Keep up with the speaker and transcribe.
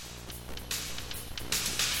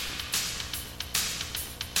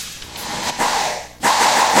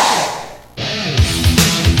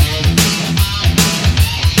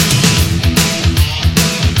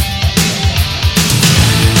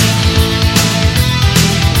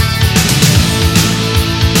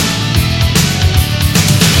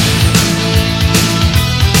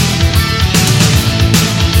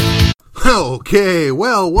Okay,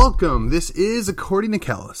 well, welcome. This is According to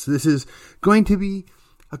Callus. This is going to be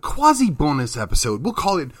a quasi-bonus episode. We'll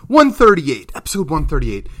call it 138, episode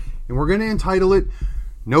 138. And we're going to entitle it,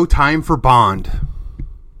 No Time for Bond.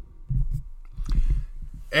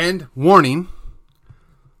 And warning,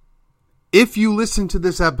 if you listen to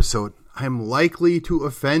this episode, I'm likely to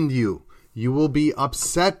offend you. You will be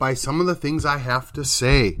upset by some of the things I have to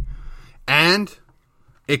say. And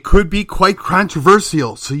it could be quite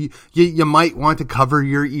controversial, so you might want to cover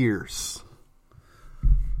your ears.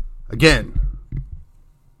 Again,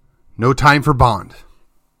 no time for Bond.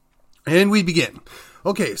 And we begin.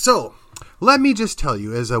 Okay, so let me just tell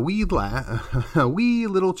you, as a wee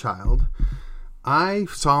little child, I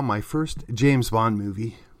saw my first James Bond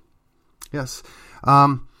movie. Yes.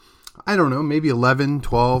 I don't know, maybe 11,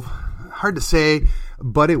 12. Hard to say,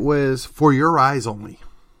 but it was For Your Eyes Only.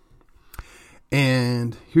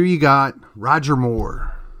 And here you got Roger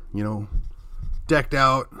Moore, decked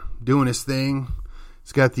out, doing his thing.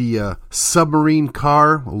 He's got the submarine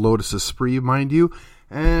car, a Lotus Esprit, mind you.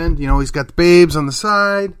 And, he's got the babes on the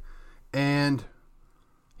side. And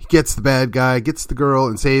he gets the bad guy, gets the girl,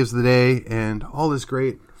 and saves the day. And all is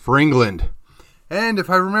great for England. And if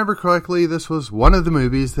I remember correctly, this was one of the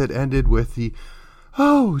movies that ended with the,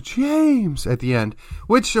 "Oh, James," at the end.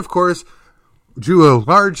 Which, of course, drew a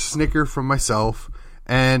large snicker from myself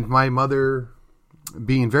and my mother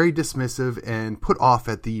being very dismissive and put off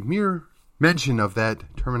at the mere mention of that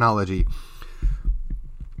terminology.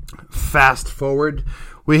 Fast forward,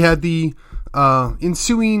 we had the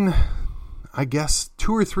ensuing, I guess,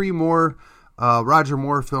 2 or 3 more Roger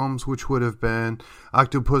Moore films, which would have been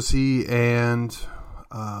Octopussy and,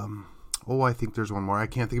 I think there's one more. I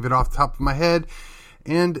can't think of it off the top of my head.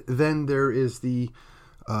 And then there is the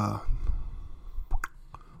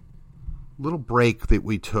little break that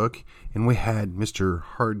we took, and we had Mr.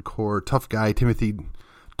 Hardcore Tough Guy Timothy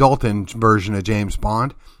Dalton version of James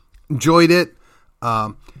Bond. Enjoyed it.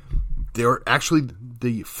 The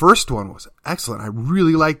first one was excellent. I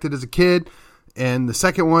really liked it as a kid, and the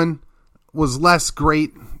second one was less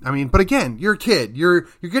great. But again, you're a kid. You're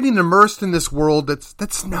getting immersed in this world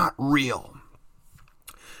that's not real.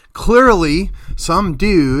 Clearly, some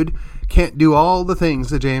dude can't do all the things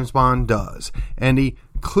that James Bond does, and he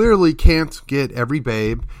clearly can't get every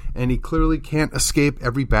babe, and he clearly can't escape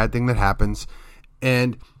every bad thing that happens.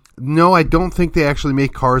 And no, I don't think they actually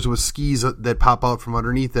make cars with skis that pop out from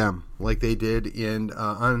underneath them like they did in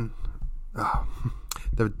The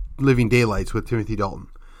Living Daylights with Timothy Dalton.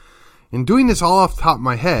 In doing this all off the top of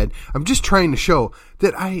my head, I'm just trying to show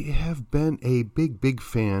that I have been a big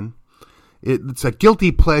fan. It's a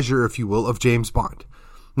guilty pleasure, if you will, of James Bond.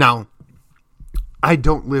 Now, I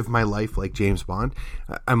don't live my life like James Bond.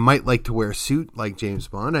 I might like to wear a suit like James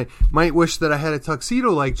Bond. I might wish that I had a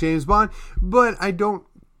tuxedo like James Bond, but I don't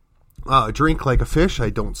drink like a fish.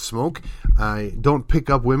 I don't smoke. I don't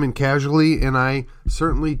pick up women casually, and I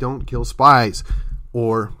certainly don't kill spies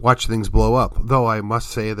or watch things blow up. Though I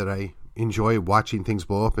must say that I enjoy watching things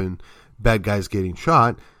blow up and bad guys getting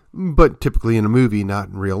shot, but typically in a movie, not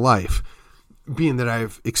in real life. Being that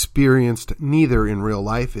I've experienced neither in real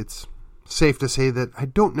life, it's safe to say that I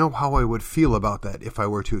don't know how I would feel about that if I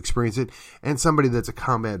were to experience it. And somebody that's a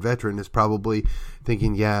combat veteran is probably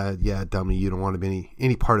thinking, yeah, dummy, you don't want to be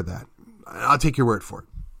any part of that. I'll take your word for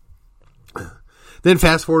it. Then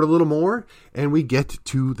fast forward a little more, and we get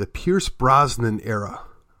to the Pierce Brosnan era.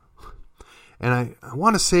 And I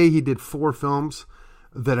want to say he did 4 films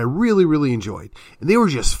that I really, really enjoyed. And they were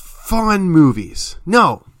just fun movies.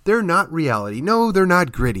 No, they're not reality. No, they're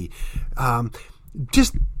not gritty.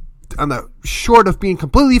 Just on the short of being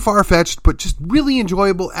completely far-fetched, but just really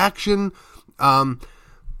enjoyable action. And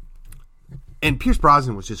Pierce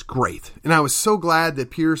Brosnan was just great. And I was so glad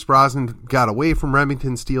that Pierce Brosnan got away from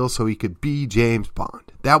Remington Steele so he could be James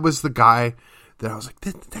Bond. That was the guy that I was like,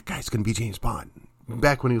 that guy's going to be James Bond.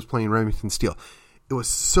 Back when he was playing Remington Steele. It was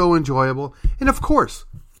so enjoyable. And of course,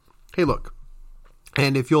 hey, look.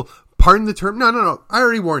 And if you'll pardon the term, no, I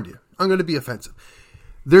already warned you. I'm going to be offensive.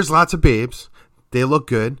 There's lots of babes. They look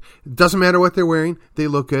good. It doesn't matter what they're wearing. They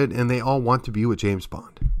look good, and they all want to be with James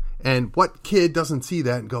Bond. And what kid doesn't see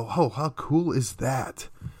that and go, oh, how cool is that?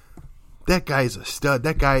 That guy is a stud.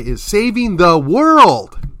 That guy is saving the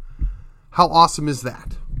world. How awesome is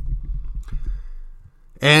that?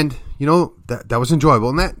 And, that was enjoyable.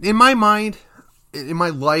 And that, in my mind, in my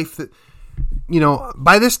life, that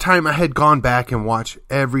by this time I had gone back and watched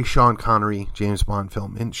every Sean Connery James Bond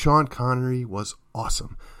film. And Sean Connery was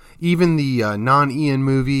awesome. Even the non-Ian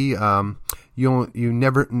movie,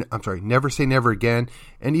 Never Say Never Again,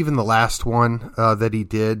 and even the last one that he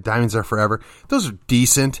did, Diamonds Are Forever, those are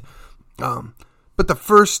decent. But the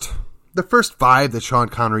first five that Sean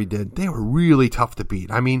Connery did, they were really tough to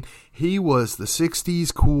beat. I mean, he was the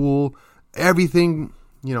 60s cool, everything,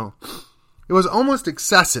 it was almost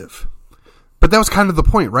excessive. But that was kind of the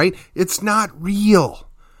point, right? It's not real.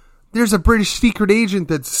 There's a British secret agent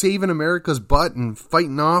that's saving America's butt and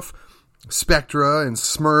fighting off Spectra and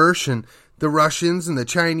Smersh and the Russians and the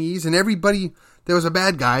Chinese and everybody that was a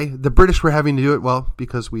bad guy. The British were having to do it, well,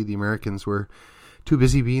 because we, the Americans, were too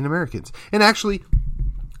busy being Americans. And actually,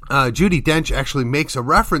 Judi Dench actually makes a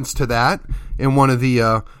reference to that in one of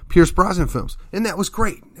the Pierce Brosnan films. And that was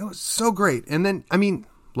great. It was so great. And then, I mean,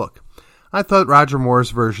 look, I thought Roger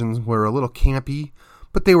Moore's versions were a little campy,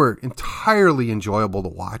 but they were entirely enjoyable to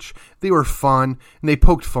watch. They were fun, and they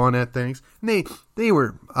poked fun at things. And they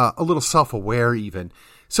were a little self-aware even.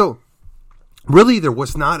 So, really, there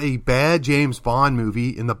was not a bad James Bond movie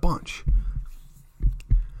in the bunch.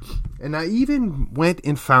 And I even went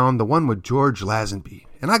and found the one with George Lazenby.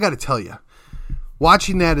 And I got to tell you,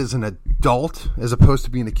 watching that as an adult, as opposed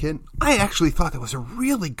to being a kid, I actually thought that was a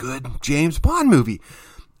really good James Bond movie.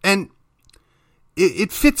 And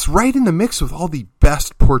it fits right in the mix with all the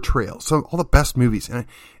best portrayals, so all the best movies. And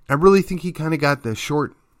I really think he kind of got the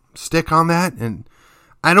short stick on that. And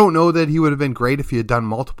I don't know that he would have been great if he had done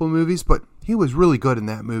multiple movies, but he was really good in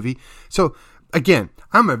that movie. So, again,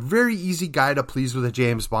 I'm a very easy guy to please with a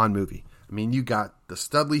James Bond movie. I mean, you got the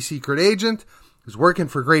Studley secret agent who's working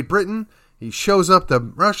for Great Britain. He shows up the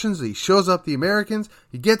Russians. He shows up the Americans.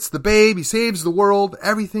 He gets the babe. He saves the world.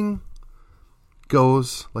 Everything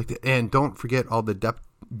goes like that. And don't forget all the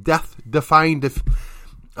death-defying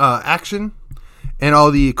action and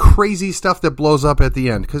all the crazy stuff that blows up at the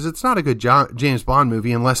end. Because it's not a good James Bond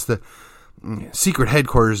movie unless the secret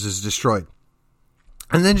headquarters is destroyed.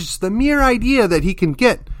 And then just the mere idea that he can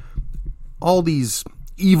get all these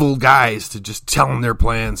evil guys to just tell him their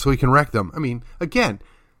plans so he can wreck them. I mean, again,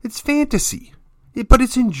 it's fantasy. But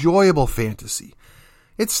it's enjoyable fantasy.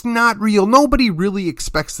 It's not real. Nobody really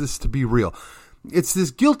expects this to be real. It's this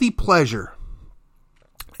guilty pleasure.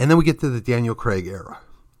 And then we get to the Daniel Craig era.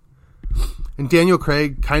 And Daniel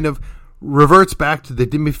Craig kind of reverts back to the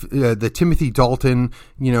Timothy Dalton,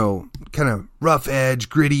 kind of rough edge,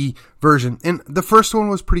 gritty version. And the first one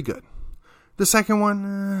was pretty good. The second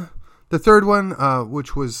one, the third one,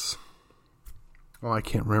 which was, I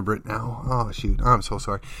can't remember it now. Oh, shoot. I'm so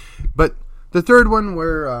sorry. But the third one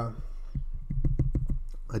where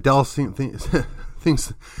Adele sings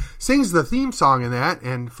the theme song in that,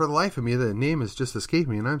 and for the life of me, the name has just escaped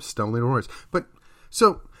me, and I'm stumbling over words. But,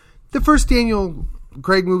 so, the first Daniel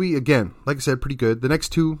Craig movie, again, like I said, pretty good. The next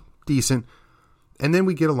two, decent. And then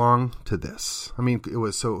we get along to this. I mean, it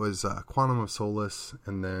was Quantum of Solace,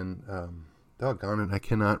 and then, doggone it, I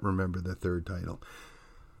cannot remember the third title.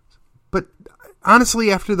 But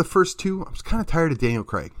honestly, after the first two, I was kind of tired of Daniel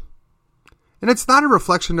Craig. And it's not a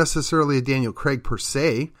reflection necessarily of Daniel Craig per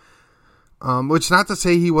se, which is not to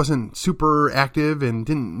say he wasn't super active and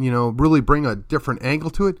didn't, really bring a different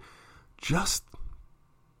angle to it. Just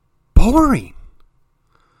boring.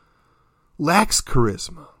 Lacks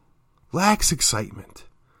charisma. Lacks excitement.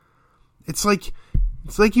 It's like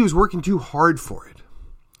he was working too hard for it.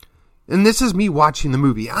 And this is me watching the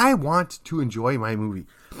movie. I want to enjoy my movie.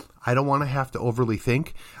 I don't want to have to overly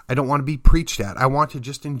think. I don't want to be preached at. I want to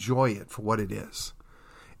just enjoy it for what it is.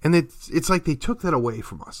 And it's like they took that away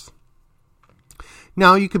from us.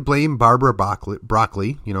 Now you could blame Barbara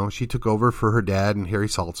Broccoli. She took over for her dad and Harry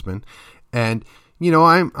Saltzman. And,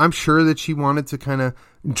 I'm sure that she wanted to kind of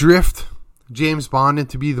drift James Bond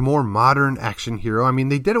into be the more modern action hero. I mean,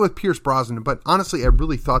 they did it with Pierce Brosnan, but honestly, I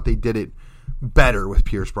really thought they did it better with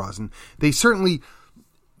Pierce Brosnan. They certainly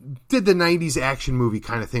did the 90s action movie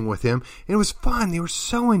kind of thing with him, and it was fun. They were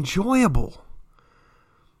so enjoyable.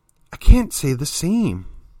 I can't say the same.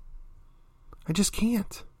 I just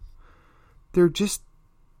can't. They're just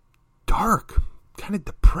dark, kind of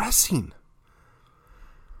depressing.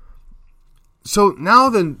 So now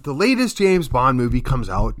the latest James Bond movie comes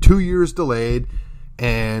out, 2 years delayed,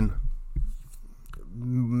 and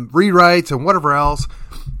rewrites and whatever else,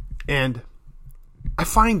 and I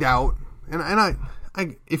find out, and I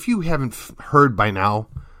if you haven't heard by now,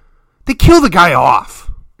 they kill the guy off.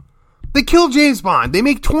 They kill James Bond. They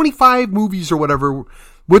make 25 movies or whatever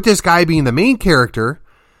with this guy being the main character.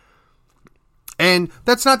 And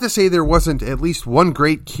that's not to say there wasn't at least one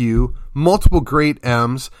great Q, multiple great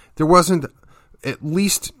M's. There wasn't at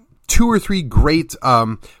least 2 or 3 great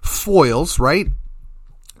foils, right?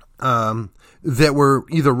 That were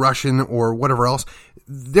either Russian or whatever else.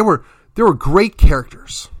 There were great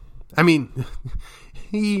characters. I mean,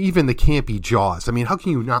 even the campy Jaws. I mean, how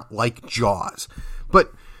can you not like Jaws?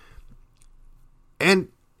 But And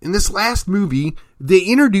in this last movie, they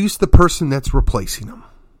introduced the person that's replacing him.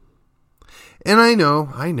 And I know.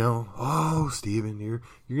 Oh, Steven, you're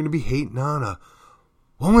going to be hating on a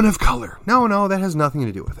woman of color. No, that has nothing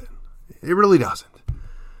to do with it. It really doesn't.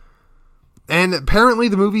 And apparently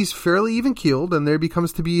the movie's fairly even keeled, and there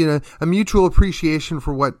becomes to be a mutual appreciation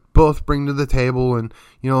for what both bring to the table. And,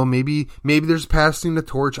 maybe there's passing the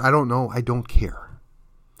torch. I don't know. I don't care.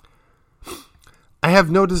 I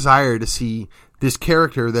have no desire to see this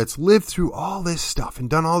character that's lived through all this stuff and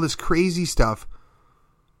done all this crazy stuff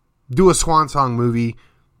do a swan song movie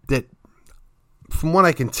that, from what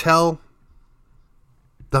I can tell,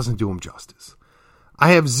 doesn't do him justice.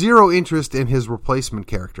 I have zero interest in his replacement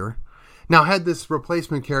character. Now, had this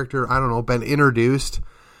replacement character, I don't know, been introduced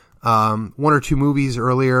 1 or 2 movies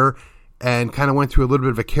earlier and kind of went through a little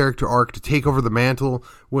bit of a character arc to take over the mantle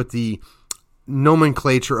with the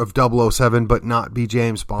nomenclature of 007 but not be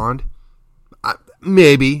James Bond,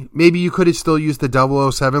 maybe you could have still used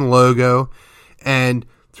the 007 logo and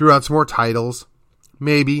threw out some more titles,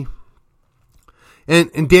 maybe.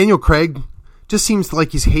 And Daniel Craig just seems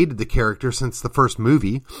like he's hated the character since the first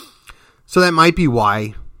movie, so that might be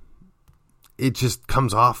why it just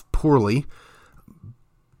comes off poorly.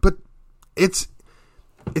 But it's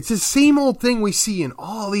the same old thing we see in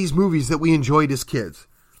all these movies that we enjoyed as kids.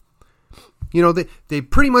 They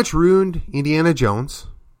pretty much ruined Indiana Jones,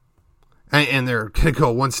 and they're going to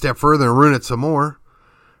go one step further and ruin it some more.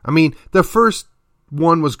 I mean, the first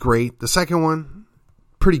one was great. The second one,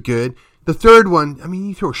 pretty good. The third one, I mean,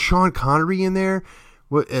 you throw Sean Connery in there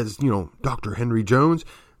as, Dr. Henry Jones.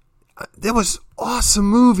 That was an awesome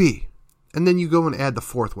movie. And then you go and add the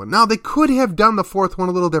fourth one. Now, they could have done the fourth one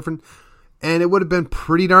a little different, and it would have been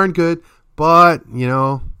pretty darn good. But,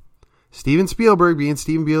 Steven Spielberg, being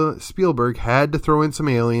Steven Spielberg, had to throw in some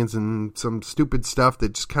aliens and some stupid stuff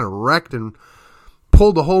that just kind of wrecked and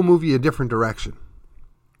pulled the whole movie a different direction.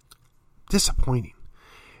 Disappointing.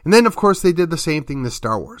 And then, of course, they did the same thing to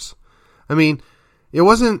Star Wars. I mean, it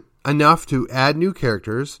wasn't enough to add new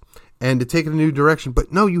characters and to take it a new direction,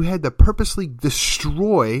 but no, you had to purposely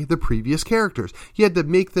destroy the previous characters. You had to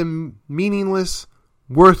make them meaningless,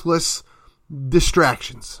 worthless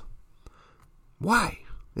distractions. Why?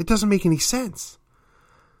 It doesn't make any sense.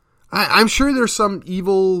 I'm sure there's some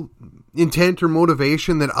evil intent or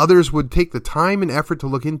motivation that others would take the time and effort to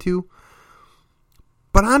look into.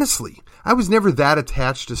 But honestly, I was never that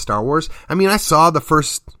attached to Star Wars. I mean, I saw the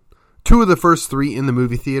first 2 of the first 3 in the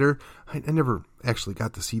movie theater. I never actually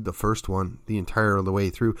got to see the first one the entire the way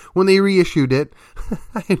through. When they reissued it,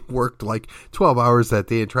 I had worked like 12 hours that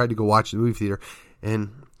day and tried to go watch the movie theater.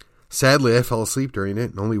 And sadly, I fell asleep during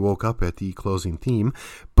it and only woke up at the closing theme.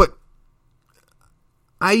 But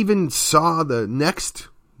I even saw the next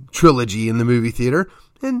trilogy in the movie theater,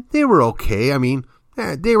 and they were okay. I mean,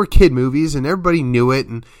 they were kid movies, and everybody knew it,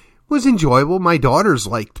 and it was enjoyable. My daughters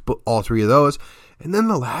liked all 3 of those. And then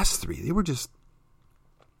the last 3, they were just...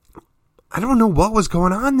 I don't know what was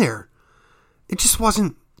going on there. It just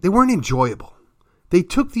wasn't... They weren't enjoyable. They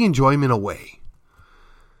took the enjoyment away.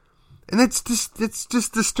 And it's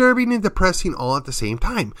just disturbing and depressing all at the same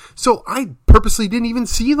time. So I purposely didn't even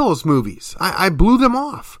see those movies. I blew them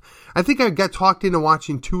off. I think I got talked into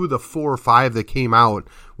watching 2 of the 4 or 5 that came out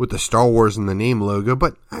with the Star Wars and the name logo,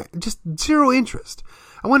 but just zero interest.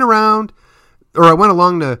 I went along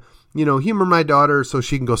to, humor my daughter so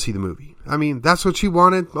she can go see the movie. I mean, that's what she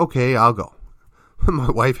wanted. Okay, I'll go. My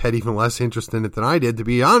wife had even less interest in it than I did, to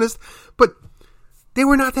be honest, but they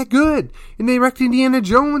were not that good. And they wrecked Indiana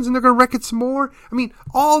Jones, and they're going to wreck it some more. I mean,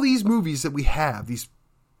 all these movies that we have, these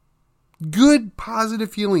good, positive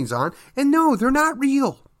feelings on, and no, they're not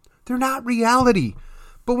real. They're not reality.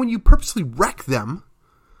 But when you purposely wreck them,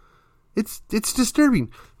 it's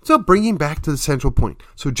disturbing. So bringing back to the central point.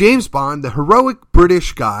 So James Bond, the heroic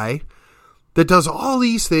British guy that does all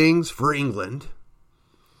these things for England,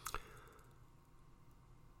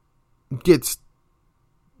 gets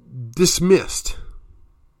dismissed.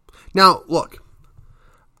 Now, look,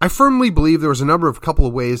 I firmly believe there was a couple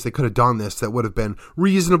of ways they could have done this that would have been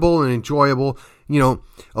reasonable and enjoyable. A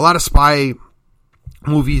lot of spy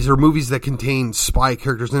movies or movies that contain spy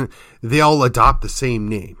characters in it, they all adopt the same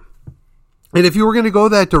name. And if you were going to go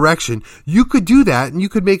that direction, you could do that, and you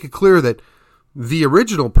could make it clear that the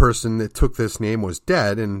original person that took this name was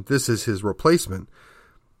dead, and this is his replacement.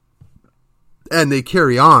 And they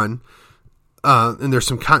carry on, and there's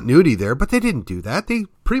some continuity there, but they didn't do that. They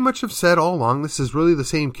pretty much have said all along, this is really the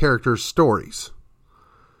same character's stories.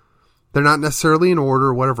 They're not necessarily in order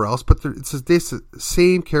or whatever else, but it's the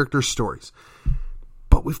same character's stories.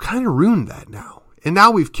 But we've kind of ruined that now. And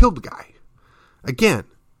now we've killed the guy. Again,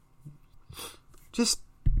 just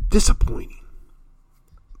disappointing.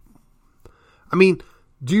 I mean,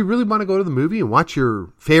 do you really want to go to the movie and watch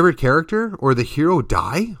your favorite character or the hero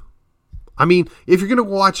die? I mean, if you're going to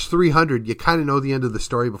watch 300, you kind of know the end of the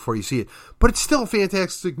story before you see it. But it's still a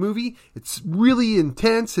fantastic movie. It's really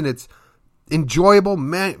intense and it's enjoyable,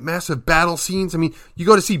 massive battle scenes. I mean, you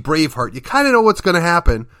go to see Braveheart, you kind of know what's going to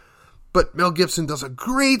happen. But Mel Gibson does a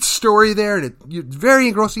great story there, and it's very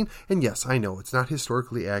engrossing. And yes, I know, it's not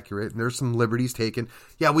historically accurate, and there's some liberties taken.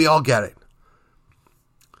 Yeah, we all get it.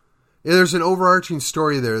 There's an overarching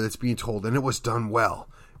story there that's being told, and it was done well.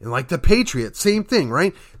 And like The Patriot, same thing,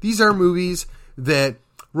 right? These are movies that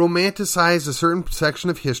romanticize a certain section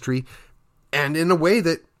of history, and in a way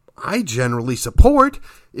that I generally support.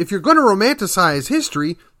 If you're going to romanticize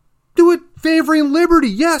history, do it favoring liberty.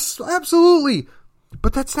 Yes, absolutely.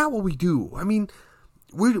 But that's not what we do. I mean,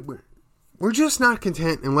 we're just not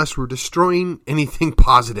content unless we're destroying anything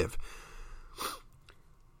positive.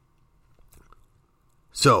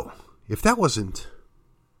 So, if that wasn't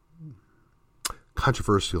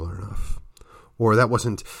controversial enough, or that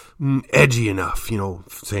wasn't edgy enough,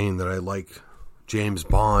 saying that I like James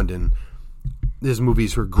Bond and his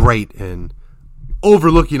movies were great and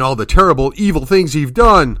overlooking all the terrible, evil things he's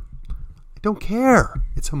done, I don't care.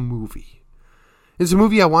 It's a movie. It's a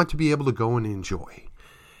movie I want to be able to go and enjoy.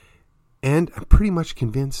 And I'm pretty much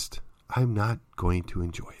convinced I'm not going to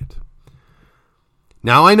enjoy it.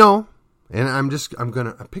 Now I know, and I'm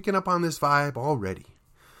picking up on this vibe already.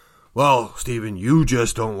 Well, Stephen, you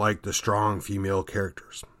just don't like the strong female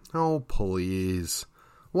characters. Oh, please.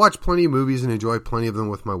 Watch plenty of movies and enjoy plenty of them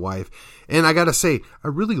with my wife. And I gotta say, I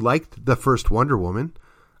really liked the first Wonder Woman.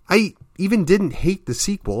 I even didn't hate the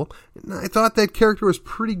sequel. I thought that character was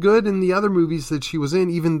pretty good in the other movies that she was in,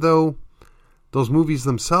 even though those movies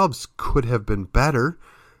themselves could have been better.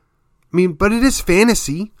 I mean, but it is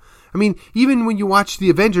fantasy. I mean, even when you watch The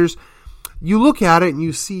Avengers, you look at it and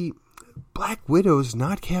you see Black Widow's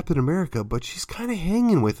not Captain America, but she's kind of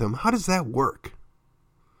hanging with him. How does that work?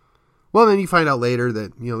 Well, then you find out later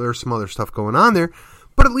that, there's some other stuff going on there,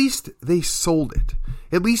 but at least they sold it.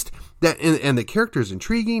 At least that, and the character is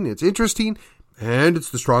intriguing, it's interesting, and it's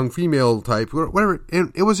the strong female type, whatever,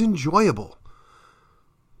 and it was enjoyable.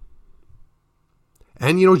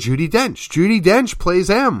 And, Judi Dench plays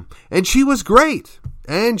M, and she was great,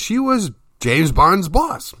 and she was James Bond's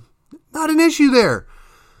boss. Not an issue there.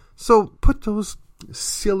 So put those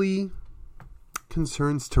silly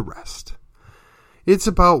concerns to rest. It's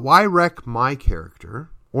about why wreck my character,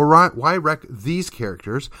 or why wreck these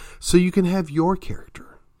characters, so you can have your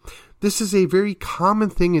character. This is a very common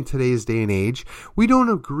thing in today's day and age. We don't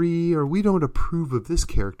agree or we don't approve of this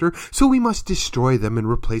character, so we must destroy them and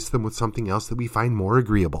replace them with something else that we find more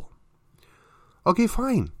agreeable. Okay,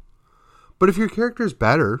 fine. But if your character is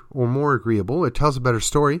better or more agreeable, it tells a better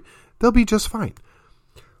story, they'll be just fine.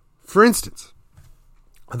 For instance,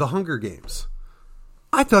 The Hunger Games.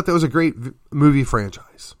 I thought that was a great movie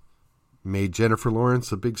franchise. Made Jennifer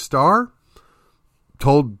Lawrence a big star.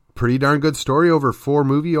 Told pretty darn good story over a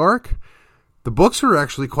 4-movie arc. The books are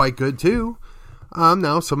actually quite good too.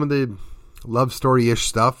 Now some of the love story-ish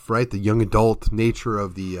stuff, right? The young adult nature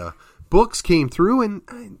of the books came through, and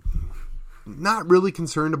I'm not really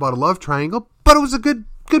concerned about a love triangle, but it was a good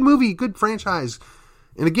movie, good franchise.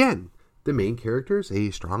 And again, the main character is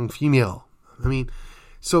a strong female. I mean,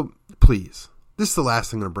 so please, this is the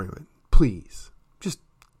last thing I'm going to bring up. Please, just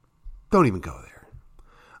don't even go there.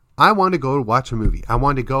 I want to go to watch a movie. I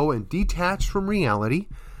want to go and detach from reality.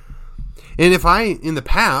 And if in the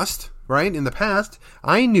past,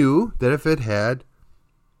 I knew that if it had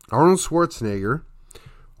Arnold Schwarzenegger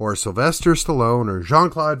or Sylvester Stallone or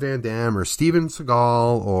Jean-Claude Van Damme or Steven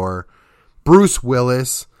Seagal or Bruce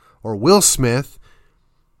Willis or Will Smith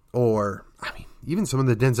or, even some of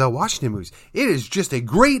the Denzel Washington movies, it is just a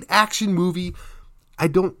great action movie. I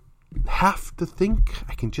don't have to think.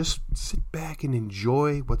 I can just sit back and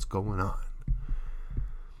enjoy what's going on.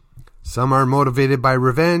 Some are motivated by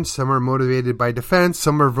revenge. Some are motivated by defense.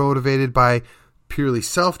 Some are motivated by purely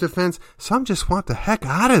self-defense. Some just want the heck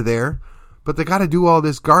out of there, but they got to do all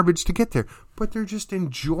this garbage to get there. But they're just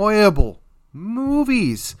enjoyable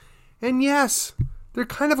movies. And yes, they're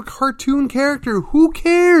kind of a cartoon character. Who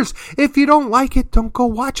cares? If you don't like it, don't go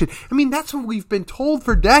watch it. That's what we've been told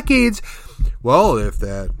for decades. Well, if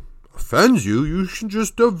that offends you, you should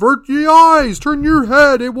just avert your eyes, turn your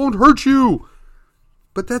head, it won't hurt you.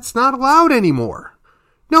 But that's not allowed anymore.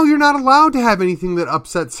 No, you're not allowed to have anything that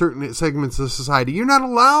upsets certain segments of society. You're not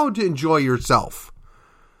allowed to enjoy yourself.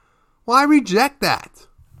 Well, I reject that.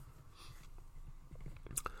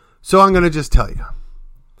 So I'm going to just tell you.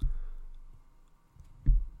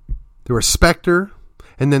 There was Spectre,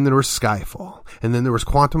 and then there was Skyfall, and then there was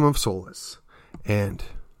Quantum of Solace, and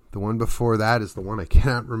the one before that is the one I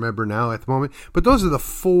cannot remember now at the moment. But those are the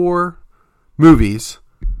 4 movies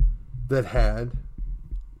that had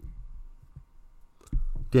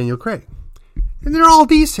Daniel Craig. And they're all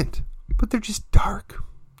decent, but they're just dark.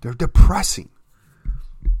 They're depressing.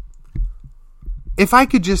 If I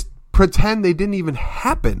could just pretend they didn't even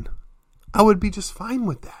happen, I would be just fine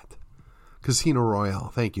with that. Casino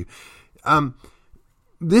Royale, thank you.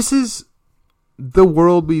 This is the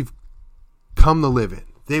world we've come to live in.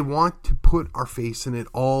 They want to put our face in it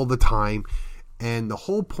all the time. And the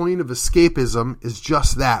whole point of escapism is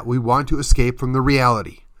just that. We want to escape from the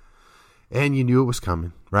reality. And you knew it was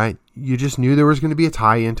coming, right? You just knew there was going to be a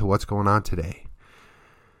tie-in to what's going on today.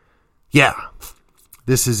 Yeah,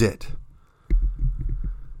 this is it.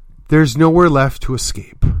 There's nowhere left to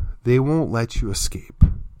escape. They won't let you escape.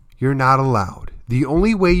 You're not allowed. The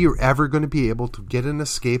only way you're ever going to be able to get an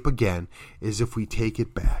escape again is if we take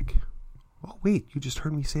it back. Oh, wait, you just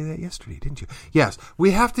heard me say that yesterday, didn't you? Yes,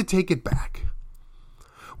 we have to take it back.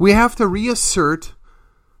 We have to reassert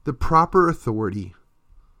the proper authority,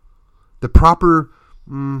 the proper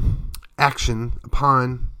action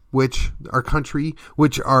upon which our country,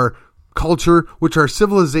 which our culture, which our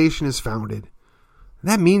civilization is founded.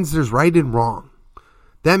 That means there's right and wrong.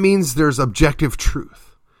 That means there's objective truth.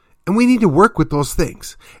 And we need to work with those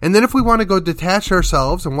things. And then if we want to go detach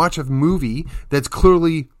ourselves and watch a movie that's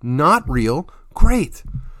clearly not real, great.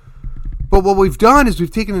 But what we've done is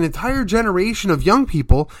we've taken an entire generation of young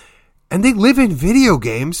people and they live in video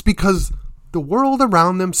games because the world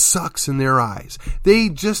around them sucks in their eyes. They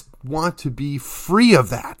just want to be free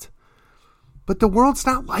of that. But the world's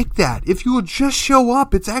not like that. If you will just show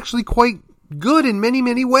up, it's actually quite good in many,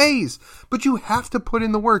 many ways. But you have to put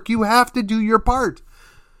in the work. You have to do your part.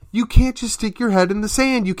 You can't just stick your head in the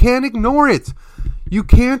sand. You can't ignore it. You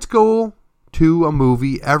can't go to a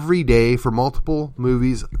movie every day for multiple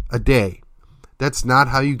movies a day. That's not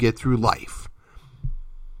how you get through life.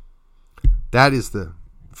 That is the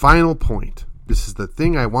final point. This is the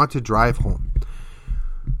thing I want to drive home.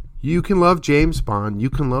 You can love James Bond. You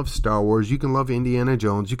can love Star Wars. You can love Indiana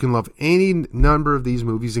Jones. You can love any number of these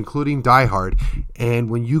movies, including Die Hard. And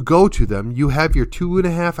when you go to them, you have your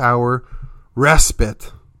 2.5 hour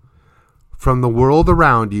respite from the world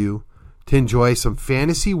around you to enjoy some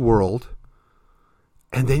fantasy world.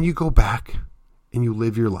 And then you go back and you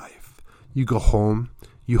live your life. You go home.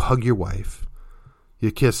 You hug your wife.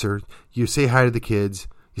 You kiss her. You say hi to the kids.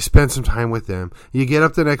 You spend some time with them. You get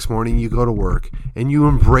up the next morning, you go to work, and you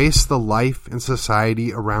embrace the life and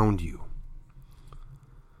society around you.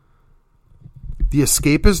 The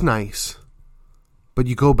escape is nice, but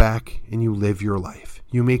you go back and you live your life.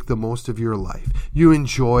 You make the most of your life. You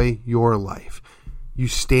enjoy your life. You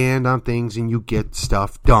stand on things and you get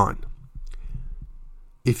stuff done.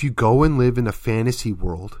 If you go and live in a fantasy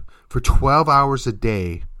world for 12 hours a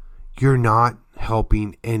day, you're not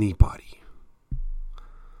helping anybody.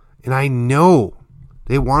 And I know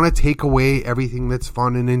they want to take away everything that's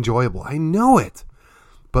fun and enjoyable. I know it.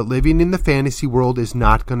 But living in the fantasy world is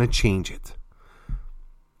not going to change it.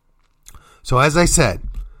 So as I said,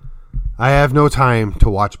 I have no time to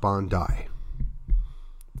watch Bond die.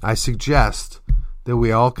 I suggest that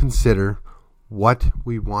we all consider what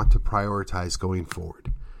we want to prioritize going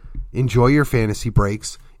forward. Enjoy your fantasy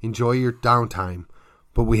breaks. Enjoy your downtime.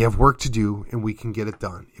 But we have work to do and we can get it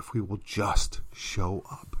done if we will just show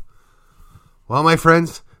up. Well, my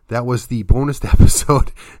friends, that was the bonus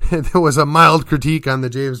episode. There was a mild critique on the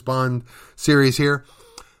James Bond series here.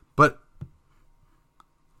 But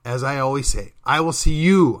as I always say, I will see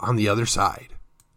you on the other side.